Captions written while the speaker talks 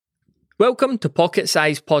Welcome to Pocket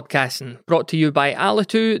Size Podcasting, brought to you by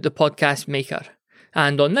Alitu, the podcast maker.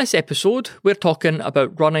 And on this episode, we're talking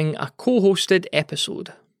about running a co-hosted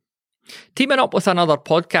episode. Teaming up with another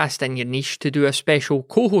podcast in your niche to do a special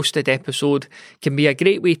co-hosted episode can be a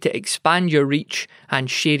great way to expand your reach and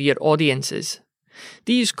share your audiences.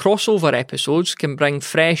 These crossover episodes can bring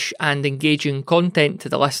fresh and engaging content to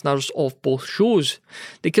the listeners of both shows.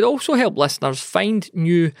 They could also help listeners find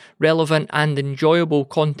new, relevant and enjoyable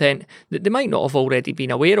content that they might not have already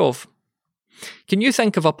been aware of. Can you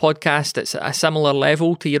think of a podcast that's at a similar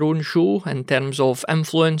level to your own show in terms of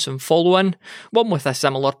influence and following, one with a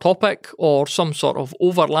similar topic or some sort of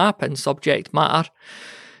overlap in subject matter?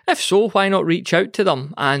 If so, why not reach out to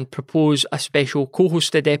them and propose a special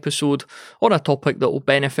co-hosted episode on a topic that will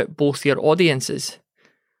benefit both your audiences?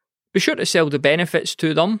 Be sure to sell the benefits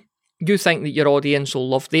to them. You think that your audience will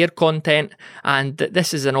love their content and that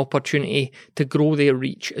this is an opportunity to grow their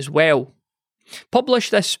reach as well. Publish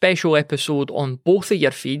this special episode on both of your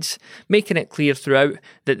feeds, making it clear throughout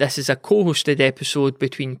that this is a co-hosted episode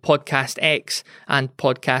between Podcast X and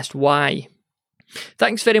Podcast Y.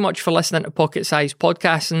 Thanks very much for listening to Pocket Size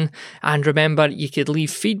Podcasting, and remember you could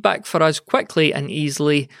leave feedback for us quickly and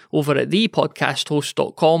easily over at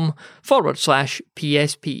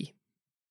thepodcasthost.com/PSP.